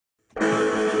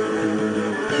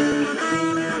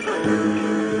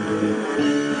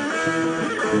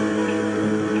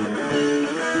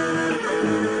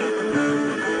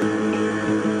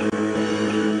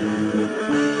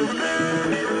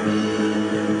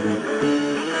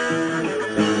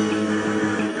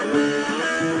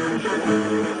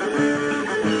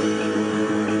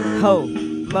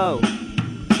Homogeneous,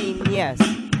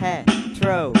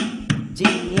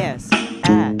 heterogeneous,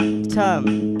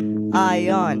 atom,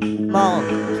 ion,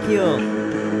 molecule,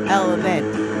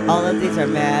 element. All of these are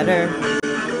matter.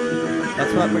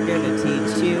 That's what we're going to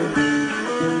teach you.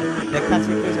 The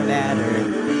classification of matter.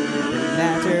 The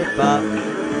matter BOP.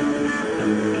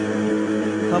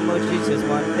 Homogeneous is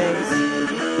one phase.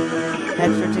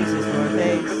 Heterogeneous is four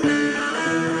phase.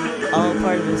 All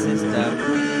part of the system.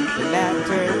 The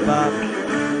matter BOP.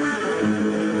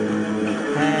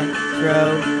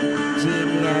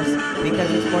 Heterogeneous because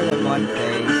it's more than one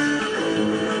phase.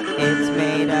 It's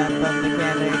made up of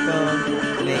mechanical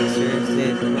mixtures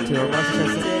with two or more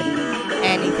substances.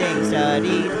 Anything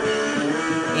studied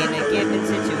in a given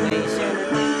situation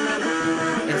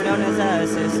is known as a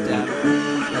system.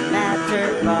 The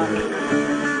matter BOP.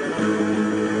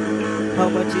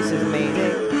 Homogeneous is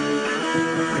amazing.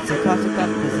 It's a constant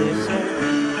composition,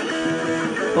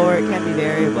 or it can be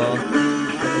variable.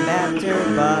 The matter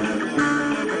BOP.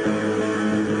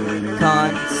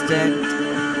 Constant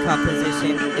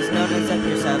composition is known as a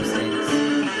pure substance.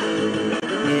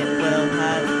 It will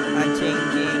have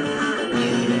unchanging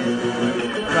uniform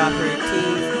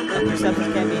properties. A pure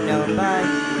substance can be known by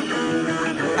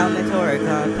element or a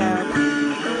compound.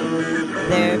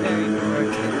 They're very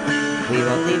important. We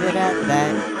won't leave it at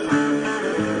that.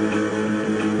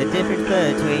 The difference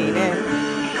between an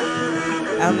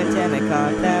element and a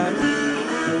compound.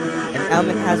 An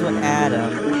element has one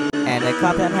atom, and a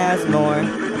compound has more.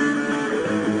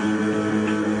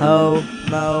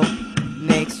 Homo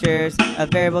mixtures of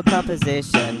variable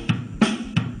composition,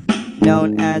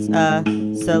 known as a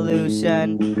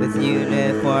solution with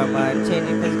uniform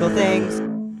unchanging physical things.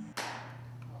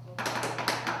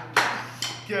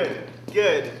 Good,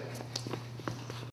 good.